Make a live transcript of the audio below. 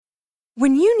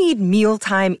When you need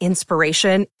mealtime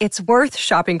inspiration, it's worth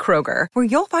shopping Kroger, where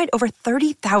you'll find over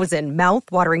 30,000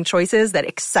 mouth-watering choices that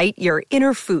excite your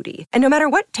inner foodie. And no matter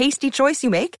what tasty choice you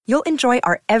make, you'll enjoy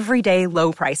our everyday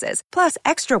low prices, plus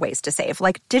extra ways to save,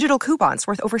 like digital coupons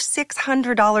worth over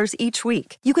 $600 each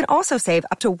week. You can also save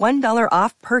up to $1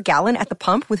 off per gallon at the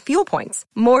pump with fuel points.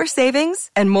 More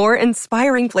savings and more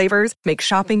inspiring flavors make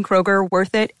shopping Kroger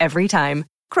worth it every time.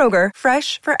 Kroger,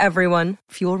 fresh for everyone.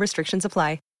 Fuel restrictions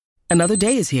apply. Another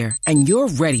day is here, and you're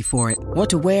ready for it. What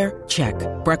to wear? Check.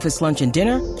 Breakfast, lunch, and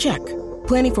dinner? Check.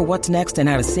 Planning for what's next and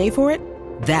how to save for it?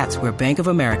 That's where Bank of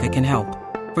America can help.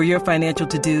 For your financial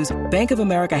to-dos, Bank of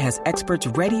America has experts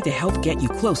ready to help get you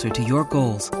closer to your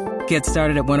goals. Get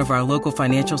started at one of our local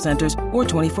financial centers or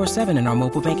 24/7 in our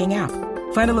mobile banking app.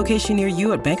 Find a location near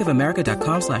you at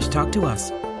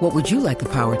bankofamerica.com/talktous. What would you like the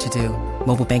power to do?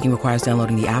 Mobile banking requires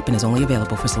downloading the app and is only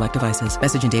available for select devices.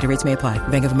 Message and data rates may apply.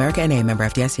 Bank of America N.A., member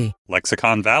FDIC.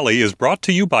 Lexicon Valley is brought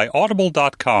to you by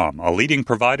Audible.com, a leading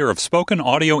provider of spoken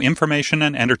audio information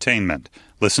and entertainment.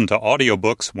 Listen to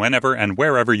audiobooks whenever and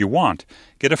wherever you want.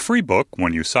 Get a free book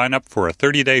when you sign up for a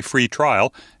 30-day free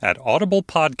trial at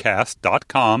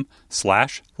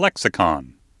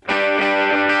audiblepodcast.com/lexicon.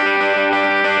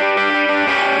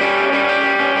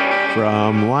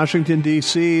 From Washington,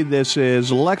 D.C., this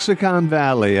is Lexicon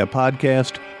Valley, a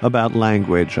podcast about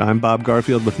language. I'm Bob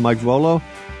Garfield with Mike Volo,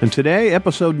 and today,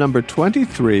 episode number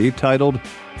 23, titled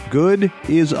Good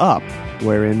is Up,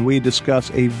 wherein we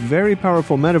discuss a very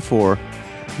powerful metaphor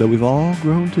that we've all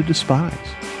grown to despise.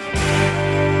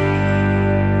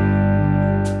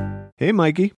 Hey,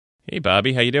 Mikey. Hey,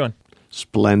 Bobby. How you doing?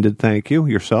 Splendid, thank you.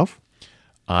 Yourself?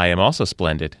 I am also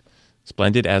splendid.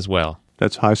 Splendid as well.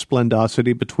 That's high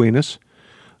splendosity between us.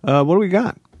 What do we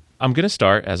got? I'm going to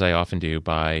start, as I often do,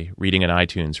 by reading an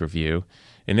iTunes review.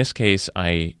 In this case,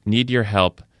 I need your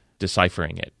help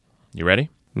deciphering it. You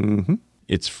ready? Mm-hmm.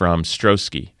 It's from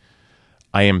Strosky.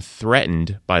 I am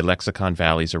threatened by Lexicon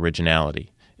Valley's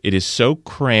originality. It is so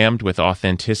crammed with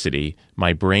authenticity,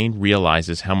 my brain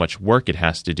realizes how much work it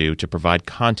has to do to provide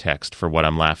context for what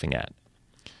I'm laughing at.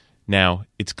 Now,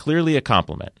 it's clearly a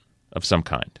compliment of some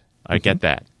kind. I get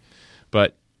that.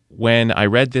 But when I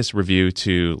read this review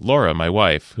to Laura, my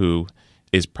wife, who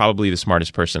is probably the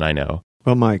smartest person I know.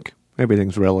 Well, Mike,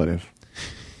 everything's relative.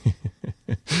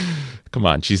 Come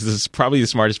on, she's probably the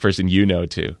smartest person you know,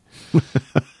 too.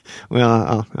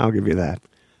 Well, I'll give you that.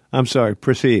 I'm sorry,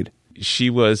 proceed. She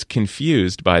was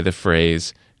confused by the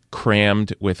phrase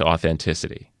crammed with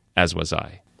authenticity, as was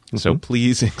I. So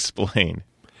please explain.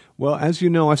 Well, as you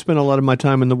know, I spent a lot of my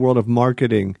time in the world of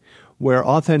marketing, where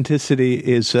authenticity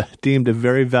is deemed a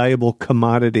very valuable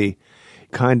commodity,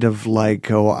 kind of like,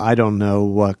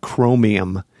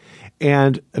 chromium.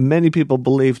 And many people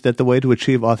believe that the way to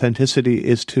achieve authenticity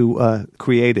is to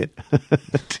create it,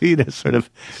 to sort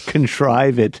of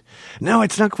contrive it. No,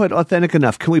 it's not quite authentic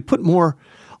enough. Can we put more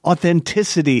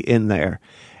authenticity in there?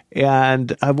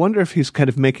 And I wonder if he's kind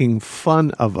of making fun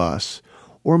of us.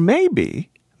 Or maybe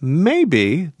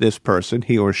this person,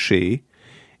 he or she,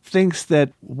 thinks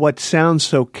that what sounds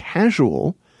so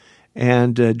casual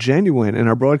and genuine in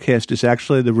our broadcast is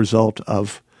actually the result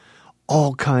of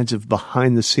all kinds of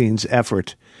behind-the-scenes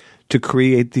effort to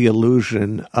create the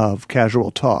illusion of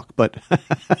casual talk. But,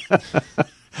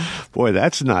 boy,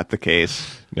 that's not the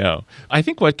case. No. I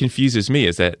think what confuses me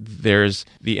is that there's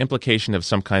the implication of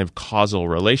some kind of causal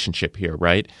relationship here,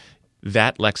 right?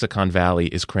 That Lexicon Valley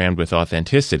is crammed with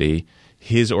authenticity.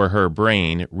 His or her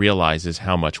brain realizes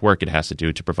how much work it has to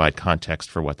do to provide context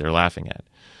for what they're laughing at.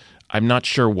 I'm not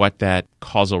sure what that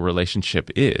causal relationship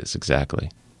is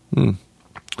exactly.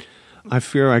 I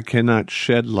fear I cannot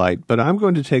shed light, but I'm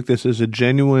going to take this as a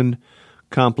genuine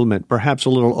compliment, perhaps a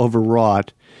little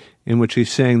overwrought, in which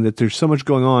he's saying that there's so much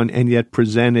going on and yet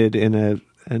presented in a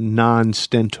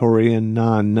non-stentorian,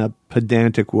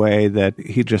 non-pedantic way that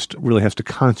he just really has to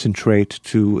concentrate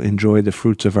to enjoy the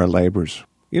fruits of our labors.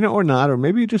 Or not, or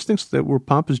maybe he just thinks that we're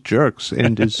pompous jerks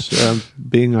and is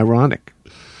being ironic.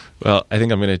 Well, I think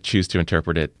I'm going to choose to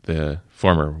interpret it the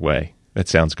former way. That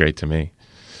sounds great to me.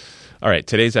 All right,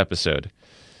 today's episode.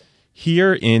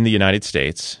 Here in the United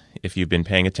States, if you've been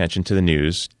paying attention to the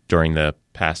news during the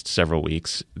past several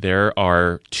weeks, there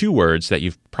are two words that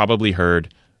you've probably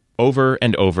heard over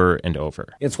and over and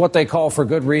over. It's what they call, for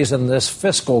good reason, this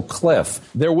fiscal cliff.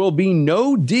 There will be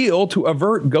no deal to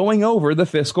avert going over the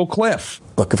fiscal cliff.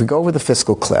 Look, if we go over the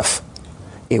fiscal cliff,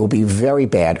 it will be very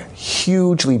bad,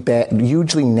 hugely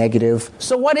negative.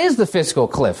 So what is the fiscal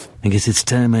cliff? I guess it's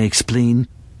time I explain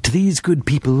to these good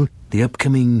people the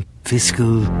upcoming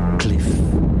fiscal cliff.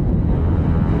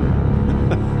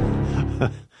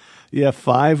 Yeah,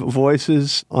 5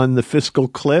 voices on the fiscal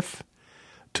cliff,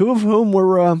 2 of whom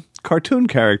were cartoon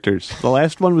characters. The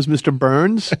last one was Mr.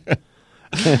 Burns.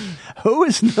 Who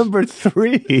is number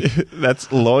 3? That's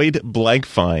Lloyd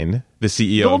Blankfein, the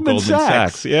CEO of Goldman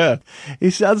Sachs. Yeah. He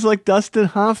sounds like Dustin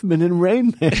Hoffman in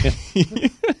Rain Man.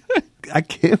 I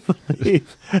can't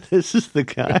believe this is the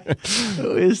guy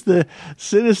who is the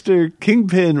sinister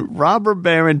kingpin, robber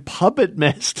baron, puppet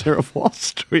master of Wall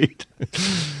Street.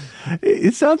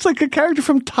 It sounds like a character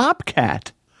from Top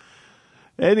Cat.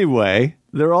 Anyway,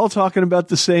 they're all talking about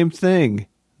the same thing.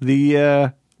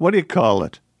 The, what do you call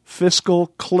it? Fiscal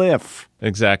cliff.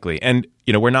 Exactly. And,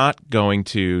 you know, we're not going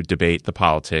to debate the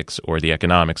politics or the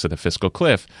economics of the fiscal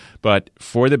cliff, but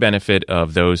for the benefit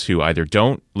of those who either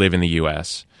don't live in the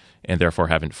U.S. and therefore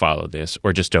haven't followed this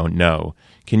or just don't know,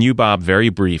 can you, Bob, very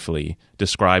briefly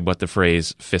describe what the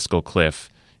phrase fiscal cliff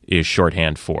is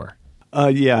shorthand for?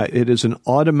 Yeah, it is an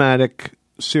automatic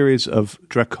series of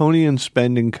draconian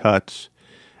spending cuts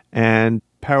and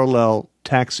parallel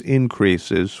tax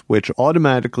increases, which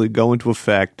automatically go into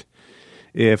effect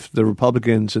if the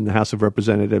Republicans in the House of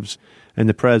Representatives and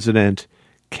the president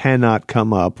cannot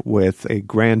come up with a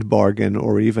grand bargain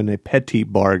or even a petty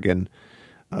bargain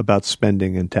about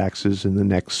spending and taxes in the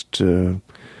next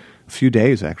few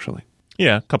days, actually.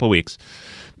 Yeah, a couple weeks.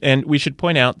 And we should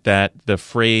point out that the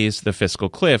phrase the fiscal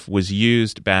cliff was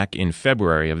used back in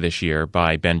February of this year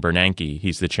by Ben Bernanke.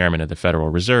 He's the chairman of the Federal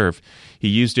Reserve. He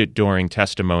used it during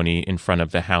testimony in front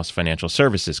of the House Financial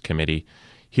Services Committee.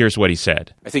 Here's what he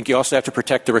said. I think you also have to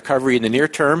protect the recovery in the near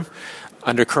term.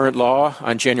 Under current law,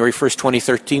 on January 1st,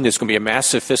 2013, there's going to be a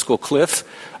massive fiscal cliff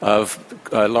of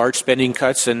large spending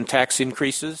cuts and tax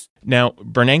increases. Now,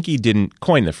 Bernanke didn't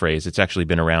coin the phrase. It's actually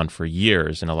been around for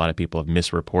years, and a lot of people have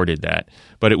misreported that.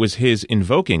 But it was his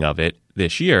invoking of it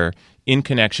this year in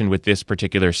connection with this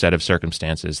particular set of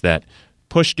circumstances that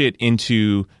pushed it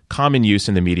into common use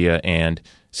in the media, and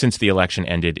since the election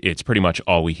ended, it's pretty much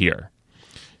all we hear.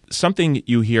 Something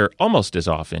you hear almost as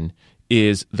often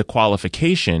is the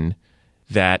qualification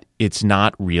that it's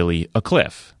not really a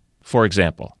cliff. For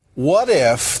example, what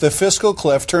if the fiscal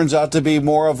cliff turns out to be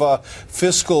more of a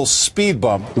fiscal speed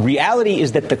bump? The reality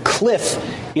is that the cliff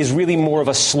is really more of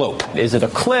a slope. Is it a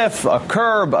cliff, a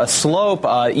curb, a slope?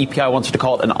 EPI wants to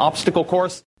call it an obstacle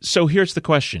course. So here's the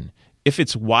question. If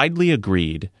it's widely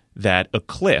agreed that a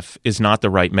cliff is not the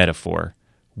right metaphor,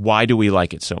 why do we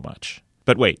like it so much?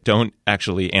 But wait, don't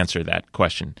actually answer that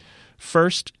question.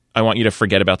 First, I want you to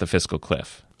forget about the fiscal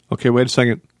cliff. Okay, wait a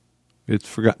second. It's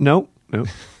forgotten. No.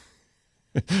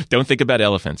 Don't think about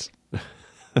elephants.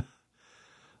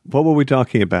 What were we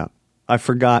talking about? I've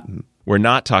forgotten. We're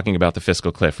not talking about the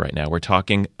fiscal cliff right now. We're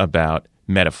talking about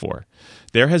metaphor.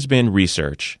 There has been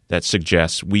research that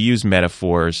suggests we use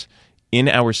metaphors in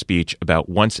our speech about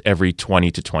once every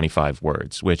 20 to 25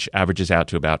 words, which averages out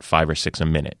to about 5 or 6 a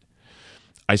minute.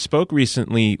 I spoke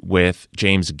recently with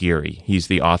James Geary. He's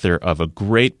the author of a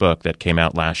great book that came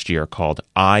out last year called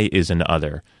I Is an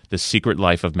Other, The Secret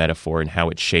Life of Metaphor and How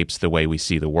It Shapes the Way We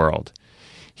See the World.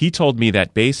 He told me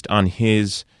that based on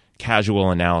his casual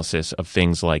analysis of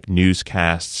things like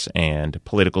newscasts and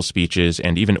political speeches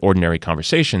and even ordinary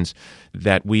conversations,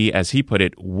 that we, as he put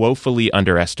it, woefully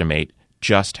underestimate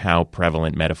just how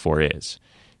prevalent metaphor is.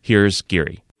 Here's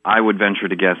Geary. I would venture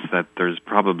to guess that there's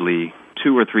probably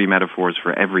 2 or 3 metaphors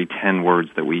for every 10 words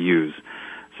that we use.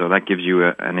 So that gives you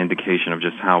an indication of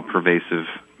just how pervasive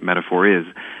metaphor is.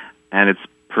 And it's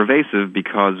pervasive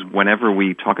because whenever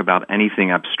we talk about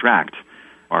anything abstract,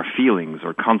 our feelings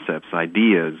or concepts,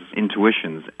 ideas,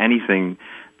 intuitions, anything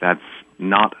that's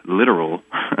not literal,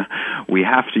 we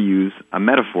have to use a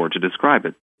metaphor to describe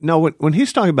it. No, when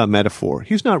he's talking about metaphor,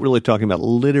 he's not really talking about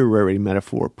literary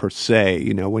metaphor per se.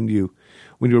 You know, when you're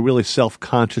really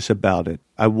self-conscious about it.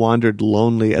 I wandered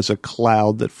lonely as a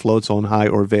cloud that floats on high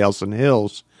or vales and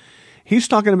hills. He's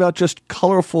talking about just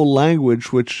colorful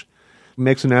language, which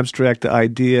makes an abstract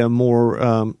idea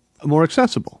more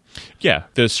accessible. Yeah,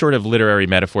 the sort of literary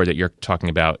metaphor that you're talking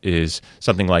about is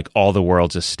something like all the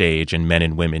world's a stage and men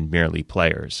and women merely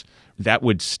players. That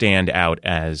would stand out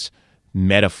as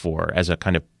metaphor, as a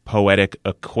kind of poetic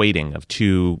equating of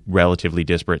 2 relatively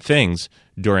disparate things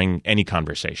during any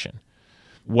conversation.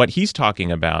 What he's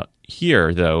talking about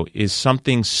here, though, is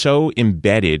something so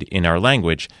embedded in our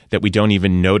language that we don't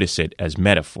even notice it as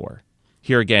metaphor.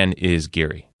 Here again is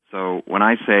Geary. So when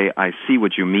I say, I see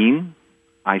what you mean,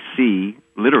 I see,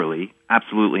 literally,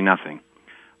 absolutely nothing.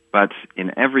 But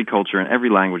in every culture and every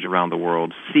language around the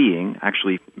world, seeing,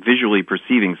 actually visually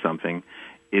perceiving something,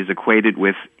 is equated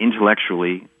with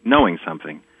intellectually knowing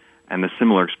something. And the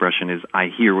similar expression is, I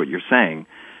hear what you're saying.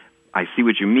 I see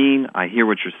what you mean, I hear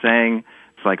what you're saying.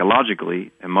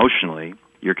 psychologically, emotionally,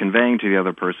 you're conveying to the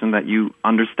other person that you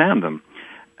understand them.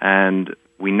 And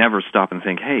we never stop and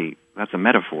think, hey, that's a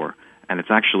metaphor. And it's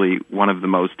actually one of the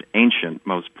most ancient,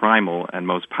 most primal, and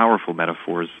most powerful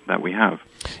metaphors that we have.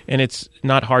 And it's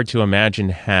not hard to imagine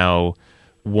how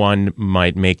one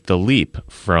might make the leap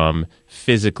from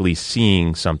physically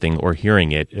seeing something or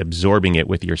hearing it, absorbing it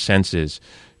with your senses,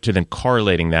 to then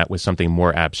correlating that with something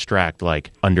more abstract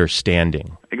like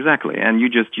understanding. Exactly. And you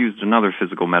just used another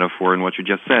physical metaphor in what you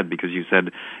just said, because you said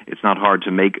it's not hard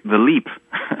to make the leap.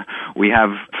 We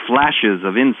have flashes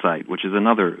of insight, which is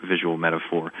another visual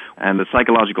metaphor. And the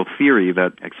psychological theory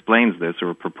that explains this,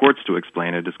 or purports to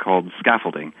explain it, is called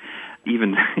scaffolding.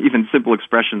 Even simple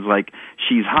expressions like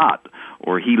she's hot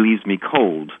or he leaves me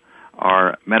cold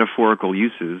are metaphorical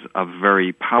uses of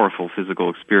very powerful physical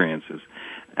experiences.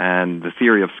 And the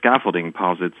theory of scaffolding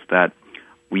posits that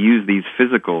we use these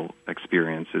physical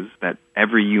experiences that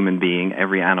every human being,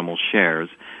 every animal shares,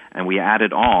 and we add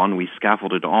it on, we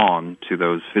scaffold it on to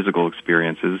those physical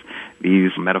experiences,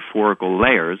 these metaphorical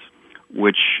layers,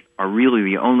 which are really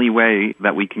the only way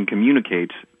that we can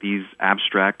communicate these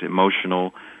abstract,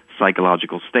 emotional,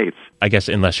 psychological states. I guess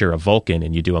unless you're a Vulcan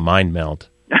and you do a mind meld.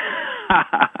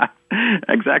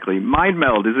 Exactly. Mind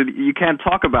meld. You can't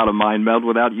talk about a mind meld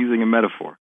without using a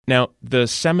metaphor. Now, the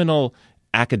seminal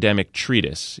academic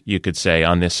treatise, you could say,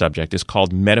 on this subject is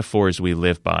called Metaphors We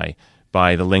Live by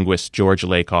the linguists George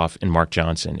Lakoff and Mark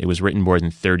Johnson. It was written more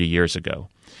than 30 years ago.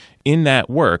 In that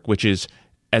work, which is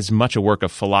as much a work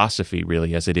of philosophy,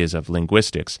 really, as it is of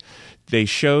linguistics, they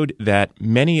showed that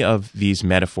many of these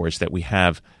metaphors that we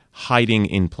have hiding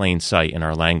in plain sight in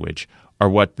our language are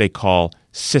what they call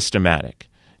systematic.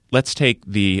 Let's take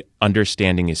the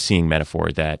understanding is seeing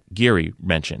metaphor that Geary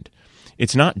mentioned.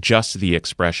 It's not just the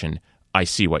expression, I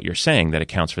see what you're saying, that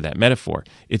accounts for that metaphor.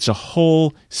 It's a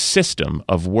whole system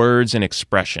of words and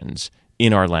expressions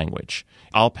in our language.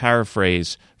 I'll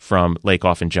paraphrase from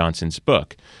Lakoff and Johnson's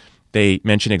book. They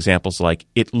mention examples like,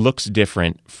 it looks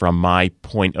different from my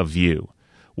point of view.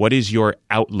 What is your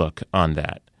outlook on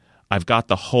that? I've got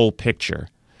the whole picture.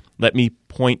 Let me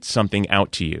point something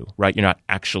out to you, right? You're not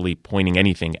actually pointing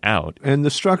anything out. And the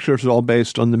structure is all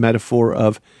based on the metaphor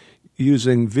of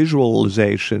using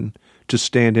visualization to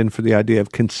stand in for the idea of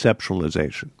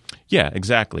conceptualization. Yeah,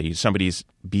 exactly. Somebody's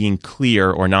being clear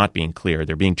or not being clear.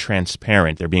 They're being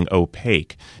transparent. They're being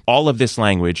opaque. All of this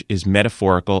language is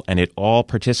metaphorical, and it all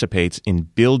participates in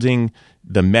building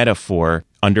the metaphor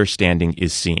understanding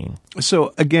is seeing.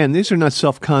 So, again, these are not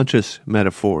self-conscious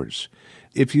metaphors.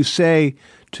 If you say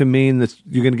to mean that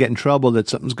you're going to get in trouble, that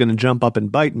something's going to jump up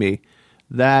and bite me,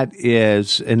 that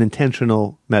is an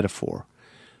intentional metaphor.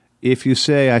 If you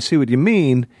say, I see what you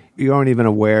mean, you aren't even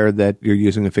aware that you're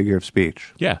using a figure of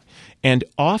speech. Yeah. And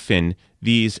often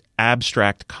these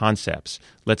abstract concepts,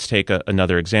 let's take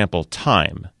another example,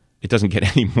 time. It doesn't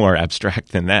get any more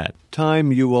abstract than that.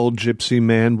 Time, you old gypsy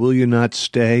man, will you not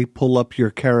stay? Pull up your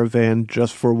caravan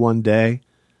just for one day.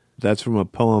 That's from a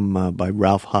poem by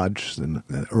Ralph Hodgson,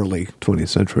 an early 20th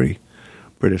century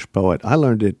British poet. I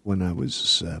learned it when I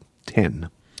was 10.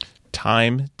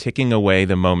 Time, ticking away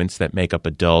the moments that make up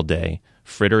a dull day,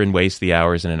 fritter and waste the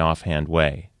hours in an offhand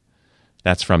way.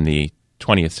 That's from the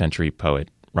 20th century poet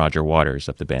Roger Waters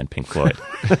of the band Pink Floyd.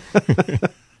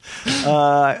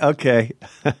 Okay.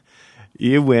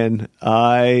 You win.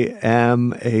 I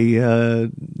am a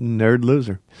nerd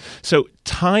loser. So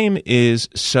time is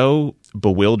so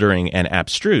bewildering and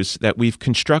abstruse that we've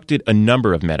constructed a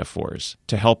number of metaphors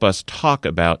to help us talk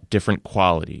about different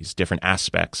qualities, different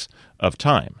aspects of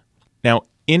time. Now,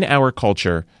 in our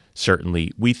culture,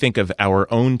 certainly, we think of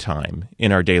our own time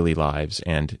in our daily lives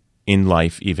and in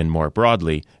life even more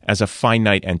broadly as a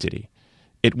finite entity.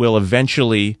 It will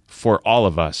eventually, for all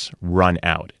of us, run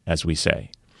out, as we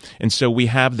say. And so we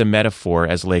have the metaphor,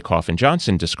 as Lakoff and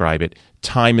Johnson describe it,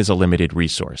 time is a limited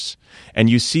resource. And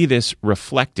you see this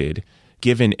reflected,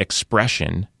 given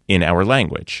expression in our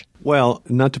language. Well,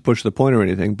 not to push the point or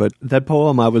anything, but that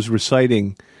poem I was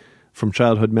reciting from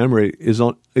childhood memory is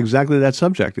on exactly that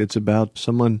subject. It's about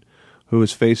someone who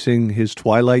is facing his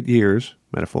twilight years,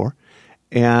 metaphor,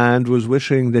 and was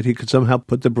wishing that he could somehow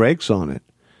put the brakes on it.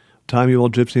 Time, you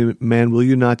old gypsy man, will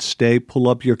you not stay? Pull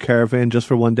up your caravan just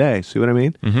for one day. See what I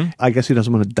mean? Mm-hmm. I guess he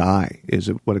doesn't want to die, is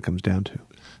what it comes down to.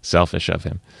 Selfish of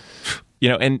him.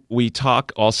 And we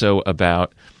talk also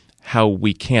about how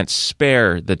we can't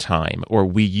spare the time, or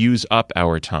we use up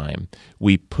our time.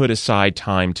 We put aside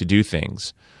time to do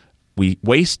things. We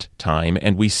waste time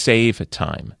and we save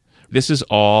time. This is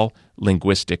all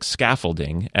linguistic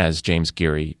scaffolding, as James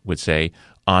Geary would say,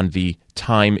 on the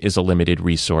time is a limited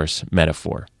resource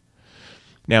metaphor.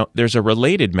 Now, there's a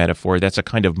related metaphor that's a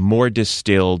kind of more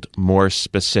distilled, more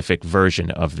specific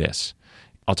version of this.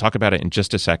 I'll talk about it in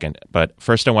just a second, but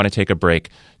first I want to take a break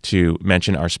to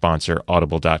mention our sponsor,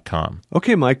 Audible.com.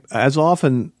 Okay, Mike, as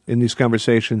often in these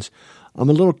conversations, I'm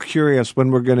a little curious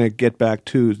when we're going to get back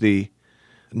to the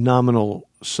nominal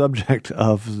subject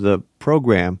of the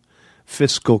program,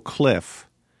 Fiscal Cliff.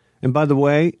 And by the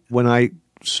way, when I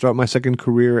start my second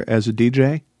career as a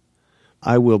DJ,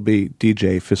 I will be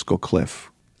DJ Fiscal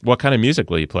Cliff. What kind of music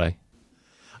will you play?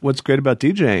 What's great about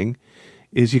DJing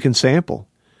is you can sample.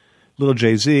 A little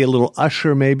Jay-Z, a little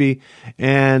Usher maybe,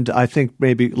 and I think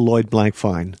maybe Lloyd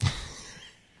Blankfein.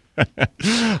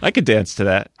 I could dance to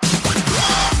that.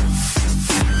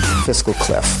 Fiscal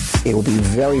cliff. It will be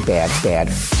very bad,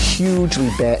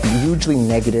 hugely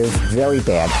negative, very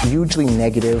bad, hugely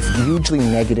negative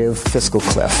fiscal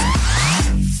cliff.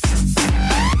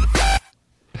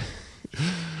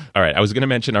 All right, I was going to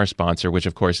mention our sponsor, which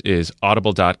of course is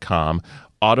Audible.com.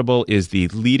 Audible is the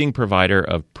leading provider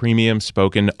of premium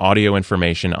spoken audio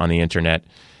information on the internet.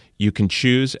 You can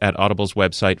choose at Audible's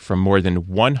website from more than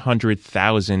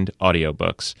 100,000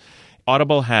 audiobooks.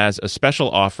 Audible has a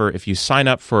special offer. If you sign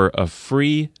up for a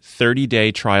free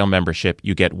 30-day trial membership,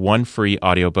 you get one free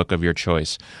audiobook of your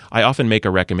choice. I often make a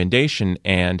recommendation,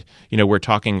 and we're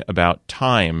talking about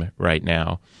time right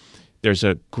now. There's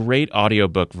a great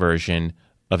audiobook version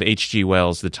of H.G.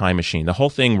 Wells' The Time Machine. The whole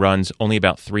thing runs only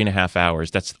about 3.5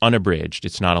 hours. That's unabridged.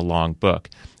 It's not a long book.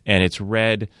 And it's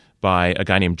read by a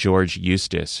guy named George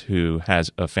Eustace, who has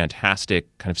a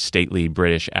fantastic kind of stately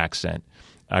British accent.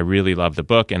 I really love the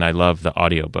book, and I love the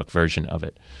audiobook version of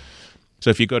it. So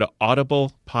if you go to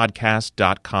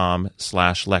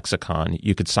audiblepodcast.com/lexicon,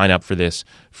 you could sign up for this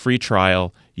free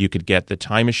trial. You could get The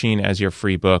Time Machine as your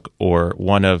free book, or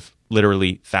one of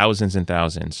literally thousands and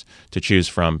thousands to choose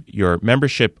from. Your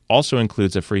membership also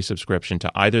includes a free subscription to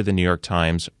either the New York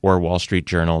Times or Wall Street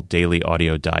Journal Daily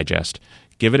Audio Digest.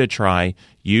 Give it a try.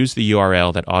 Use the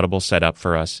URL that Audible set up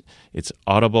for us. It's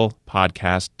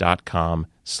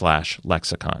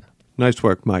audiblepodcast.com/lexicon. Nice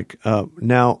work, Mike.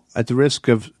 Now, at the risk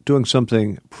of doing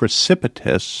something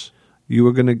precipitous, you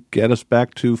were going to get us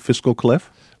back to Fiscal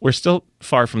Cliff? We're still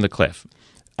far from the cliff.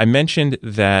 I mentioned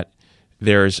that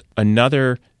there's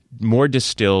another more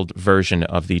distilled version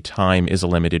of the time is a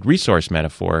limited resource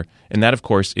metaphor, and that, of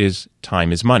course, is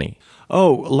time is money.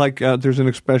 Oh, like there's an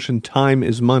expression, time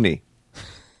is money.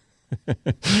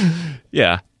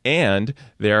 Yeah, and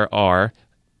there are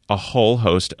a whole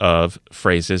host of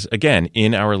phrases, again,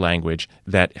 in our language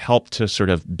that help to sort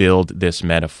of build this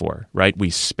metaphor, right? We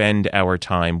spend our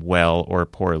time well or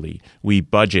poorly. We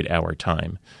budget our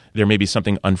time. There may be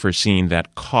something unforeseen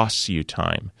that costs you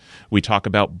time. We talk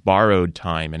about borrowed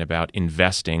time and about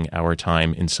investing our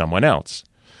time in someone else.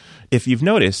 If you've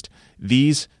noticed,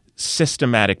 these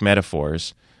systematic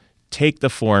metaphors take the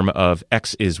form of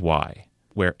X is Y,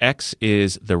 where X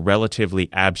is the relatively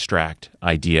abstract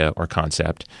idea or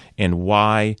concept, and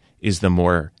Y is the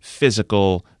more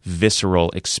physical, visceral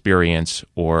experience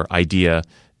or idea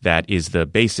that is the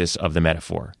basis of the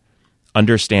metaphor.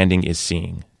 Understanding is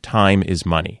seeing. Time is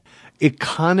money.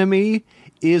 Economy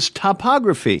is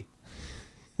topography.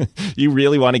 You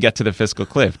really want to get to the fiscal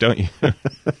cliff, don't you? I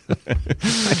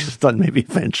just thought maybe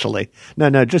eventually.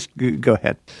 No, just go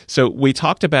ahead. So we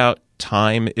talked about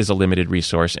time is a limited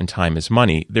resource and time is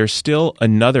money. There's still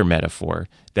another metaphor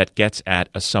that gets at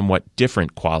a somewhat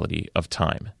different quality of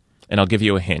time. And I'll give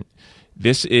you a hint.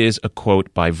 This is a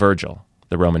quote by Virgil,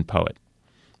 the Roman poet,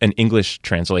 an English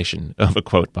translation of a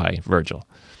quote by Virgil.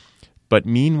 But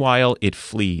meanwhile it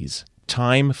flees.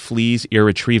 Time flees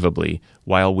irretrievably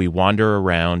while we wander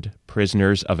around,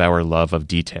 prisoners of our love of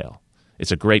detail.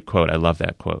 It's a great quote. I love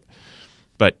that quote.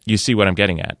 But you see what I'm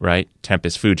getting at, right?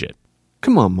 Tempus fugit.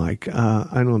 Come on, Mike.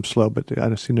 I know I'm slow, but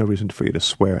I see no reason for you to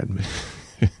swear at me.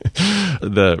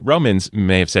 The Romans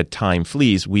may have said time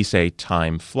flees. We say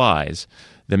time flies.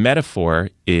 The metaphor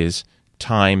is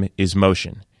time is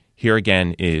motion. Here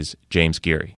again is James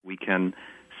Geary. We can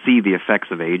see the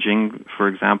effects of aging, for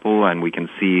example, and we can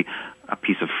see a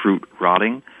piece of fruit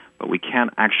rotting, but we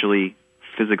can't actually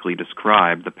physically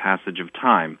describe the passage of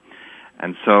time.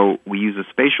 And so we use a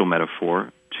spatial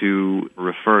metaphor to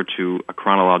refer to a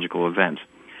chronological event.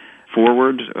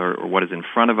 Forward, or what is in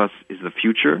front of us, is the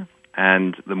future,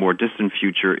 and the more distant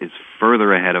future is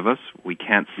further ahead of us. We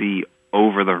can't see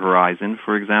over the horizon,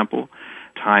 for example.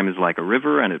 Time is like a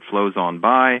river, and it flows on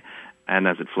by, and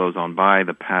as it flows on by,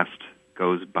 the past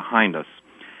goes behind us.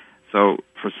 So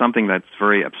for something that's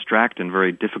very abstract and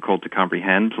very difficult to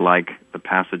comprehend, like the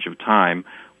passage of time,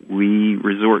 we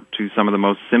resort to some of the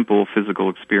most simple physical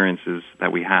experiences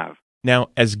that we have. Now,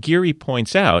 as Geary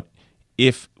points out,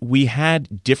 if we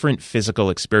had different physical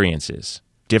experiences,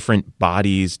 different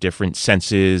bodies, different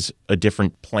senses, a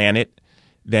different planet,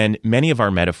 then many of our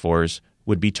metaphors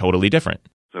would be totally different.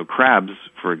 So crabs,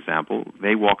 for example,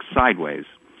 they walk sideways.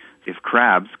 If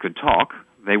crabs could talk,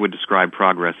 they would describe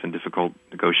progress in difficult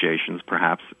negotiations,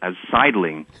 perhaps, as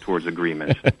sidling towards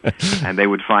agreement. And they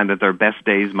would find that their best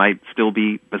days might still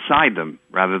be beside them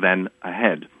rather than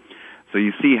ahead. So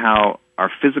you see how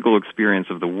our physical experience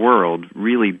of the world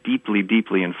really deeply,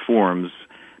 deeply informs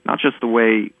not just the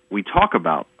way we talk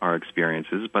about our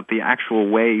experiences, but the actual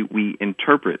way we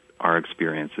interpret our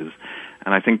experiences.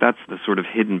 And I think that's the sort of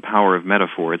hidden power of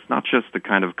metaphor. It's not just the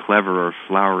kind of clever or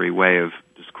flowery way of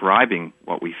describing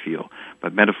what we feel,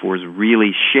 but metaphors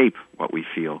really shape what we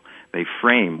feel. They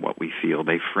frame what we feel.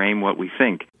 They frame what we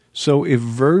think. So if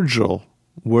Virgil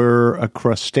were a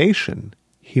crustacean,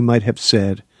 he might have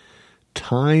said,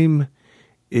 time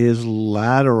is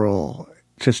lateral,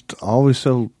 just always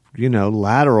so,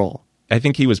 lateral. I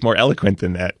think he was more eloquent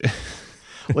than that.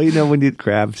 Well, when you eat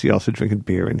crabs, you also drinking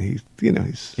beer, and he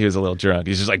was a little drunk.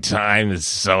 He's just like, time is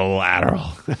so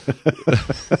lateral.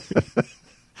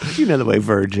 You know the way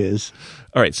Verge is.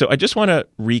 All right, so I just want to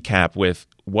recap with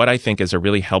what I think is a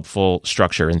really helpful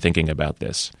structure in thinking about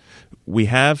this. We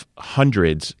have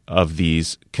hundreds of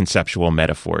these conceptual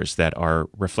metaphors that are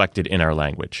reflected in our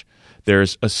language.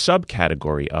 There's a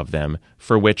subcategory of them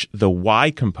for which the y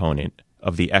component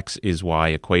of the x is y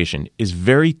equation is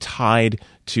very tied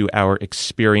to our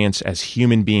experience as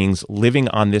human beings living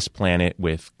on this planet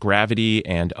with gravity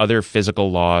and other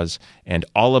physical laws and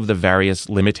all of the various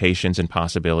limitations and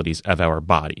possibilities of our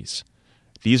bodies.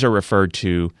 These are referred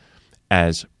to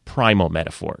as primal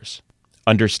metaphors.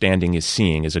 Understanding is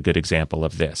seeing is a good example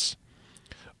of this.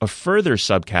 A further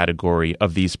subcategory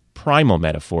of these primal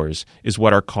metaphors is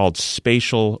what are called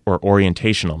spatial or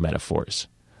orientational metaphors.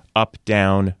 Up,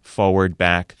 down, forward,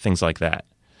 back, things like that.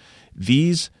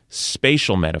 These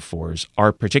spatial metaphors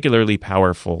are particularly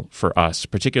powerful for us,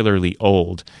 particularly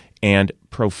old, and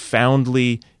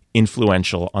profoundly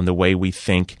influential on the way we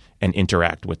think and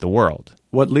interact with the world.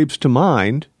 What leaps to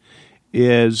mind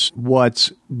is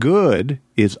what's good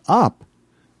is up,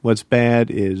 what's bad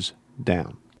is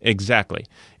down. Exactly.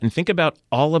 And think about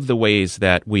all of the ways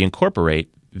that we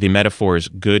incorporate the metaphors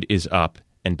good is up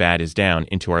and bad is down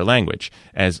into our language.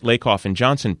 As Lakoff and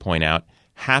Johnson point out,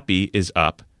 happy is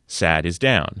up, sad is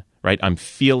down, right? I'm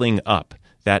feeling up.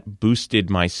 That boosted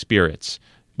my spirits.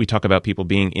 We talk about people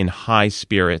being in high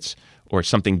spirits or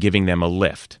something giving them a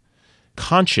lift.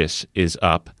 Conscious is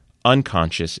up,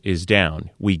 unconscious is down.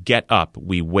 We get up,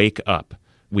 we wake up,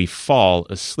 we fall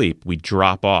asleep, we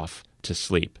drop off to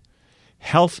sleep.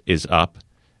 Health is up,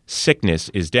 sickness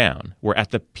is down. We're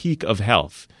at the peak of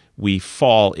health. We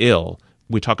fall ill.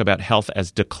 We talk about health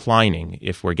as declining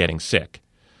if we're getting sick.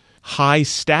 High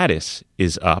status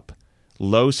is up,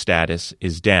 low status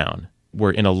is down.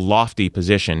 We're in a lofty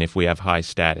position if we have high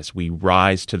status. We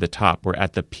rise to the top. We're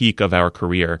at the peak of our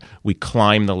career. We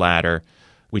climb the ladder.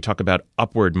 We talk about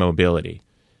upward mobility.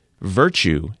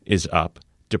 Virtue is up,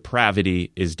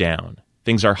 depravity is down.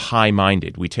 Things are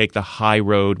high-minded. We take the high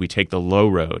road, we take the low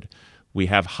road. We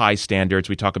have high standards.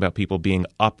 We talk about people being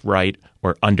upright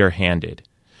or underhanded.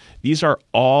 These are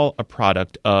all a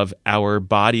product of our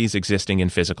bodies existing in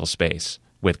physical space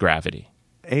with gravity.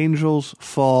 Angels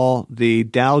fall, the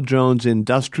Dow Jones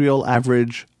Industrial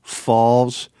Average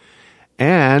falls,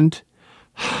 and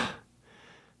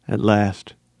at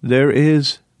last, there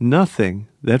is nothing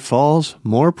that falls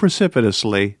more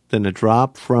precipitously than a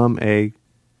drop from a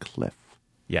cliff.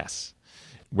 Yes.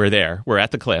 We're there. We're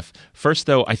at the cliff. First,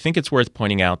 though, I think it's worth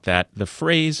pointing out that the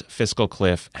phrase fiscal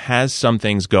cliff has some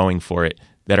things going for it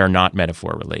that are not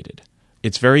metaphor-related.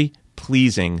 It's very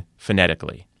pleasing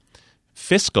phonetically.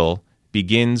 Fiscal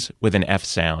begins with an F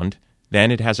sound,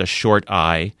 then it has a short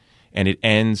I, and it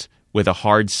ends with a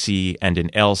hard C and an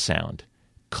L sound.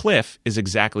 Cliff is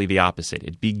exactly the opposite.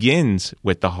 It begins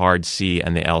with the hard C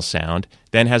and the L sound,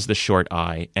 then has the short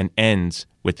I, and ends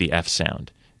with the F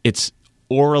sound. It's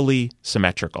orally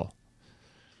symmetrical.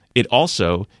 It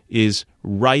also is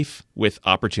rife with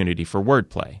opportunity for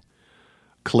wordplay.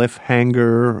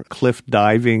 Cliffhanger, cliff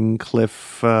diving,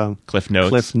 cliff notes.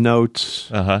 Cliff notes.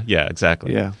 Yeah,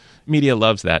 exactly. Yeah. Media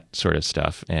loves that sort of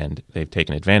stuff, and they've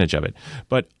taken advantage of it.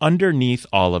 But underneath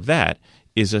all of that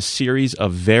is a series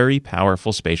of very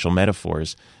powerful spatial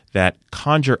metaphors that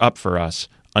conjure up for us,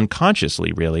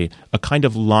 unconsciously really, a kind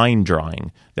of line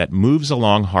drawing that moves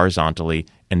along horizontally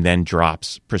and then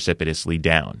drops precipitously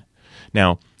down.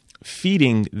 Now,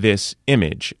 feeding this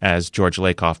image, as George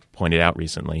Lakoff pointed out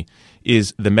recently,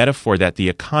 is the metaphor that the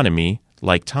economy,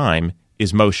 like time,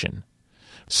 is motion.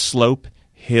 Slope,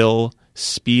 hill,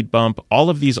 speed bump, all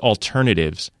of these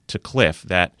alternatives to cliff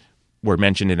that were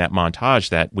mentioned in that montage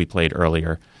that we played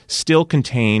earlier still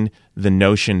contain the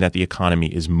notion that the economy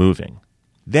is moving.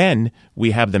 Then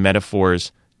we have the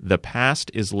metaphors, the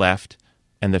past is left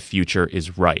and the future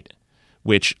is right,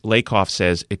 which Lakoff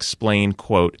says explain,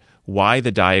 quote, why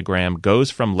the diagram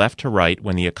goes from left to right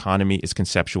when the economy is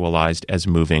conceptualized as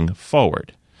moving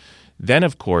forward. Then,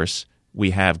 of course,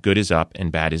 we have good is up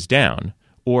and bad is down,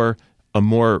 or a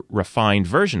more refined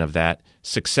version of that,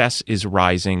 success is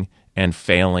rising and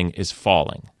failing is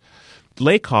falling.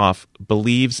 Lakoff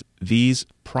believes these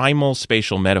primal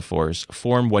spatial metaphors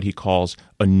form what he calls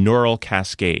a neural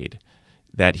cascade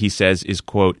that he says is,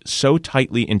 quote, so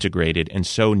tightly integrated and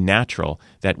so natural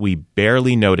that we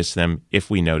barely notice them if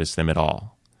we notice them at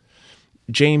all.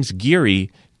 James Geary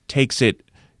takes it,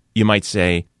 you might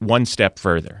say, one step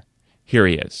further. Here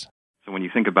he is. So when you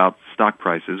think about stock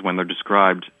prices, when they're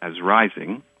described as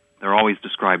rising, they're always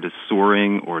described as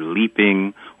soaring or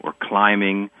leaping or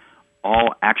climbing,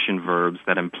 all action verbs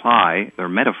that imply, they're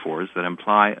metaphors that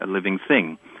imply a living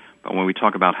thing. But when we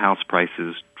talk about house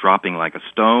prices dropping like a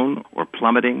stone or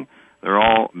plummeting, they're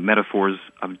all metaphors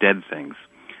of dead things.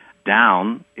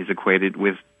 Down is equated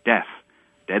with death.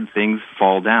 Dead things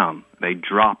fall down. They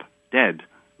drop dead,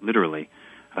 literally.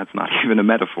 That's not even a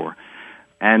metaphor.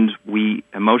 And we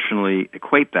emotionally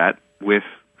equate that with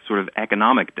sort of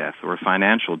economic death or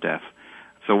financial death.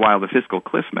 So while the fiscal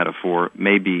cliff metaphor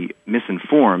may be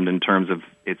misinformed in terms of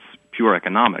its pure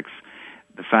economics,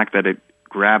 the fact that it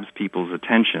grabs people's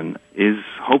attention is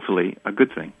hopefully a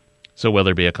good thing. So will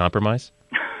there be a compromise?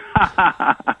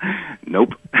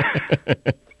 Nope.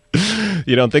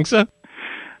 You don't think so?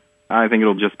 I think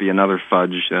it'll just be another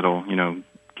fudge that'll,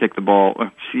 kick the ball.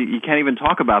 You can't even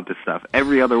talk about this stuff.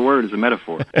 Every other word is a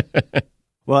metaphor.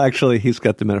 Well, actually, he's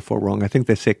got the metaphor wrong. I think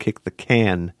they say kick the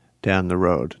can down the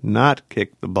road, not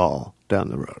kick the ball down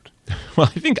the road. Well,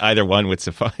 I think either one would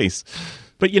suffice.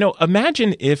 But,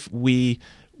 imagine if we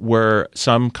were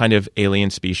some kind of alien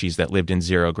species that lived in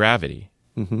zero gravity.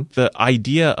 Mm-hmm. The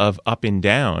idea of up and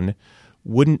down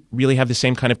wouldn't really have the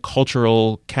same kind of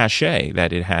cultural cachet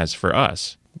that it has for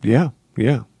us. Yeah.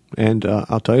 And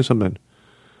I'll tell you something.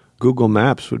 Google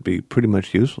Maps would be pretty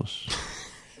much useless.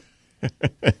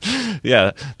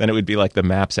 Yeah, then it would be like the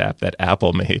Maps app that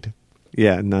Apple made.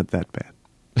 Yeah, not that bad.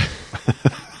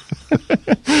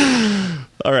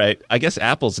 All right. I guess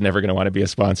Apple's never going to want to be a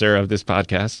sponsor of this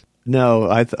podcast. No,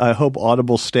 I hope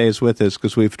Audible stays with us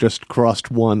because we've just crossed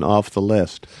one off the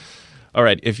list. All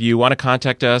right. If you want to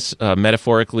contact us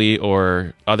metaphorically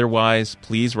or otherwise,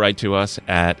 please write to us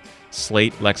at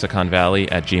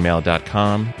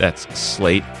slatelexiconvalley@gmail.com. That's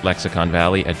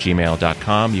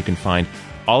slatelexiconvalley@gmail.com. You can find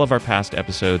all of our past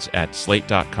episodes at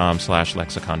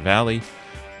slate.com/lexiconvalley.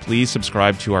 Please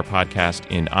subscribe to our podcast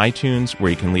in iTunes,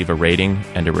 where you can leave a rating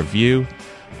and a review.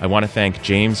 I want to thank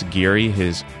James Geary.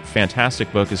 His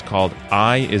fantastic book is called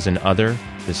I Is an Other,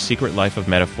 The Secret Life of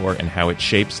Metaphor and How It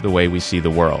Shapes the Way We See the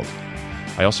World.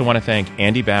 I also want to thank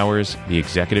Andy Bowers, the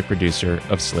executive producer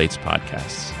of Slate's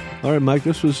podcasts. All right, Mike,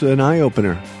 this was an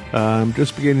eye-opener. I'm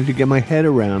just beginning to get my head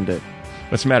around it.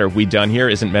 What's the matter? We done here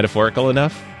isn't metaphorical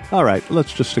enough? All right,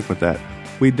 let's just stick with that.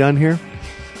 We done here?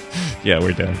 Yeah,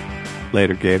 we're done.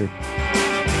 Later, Gator.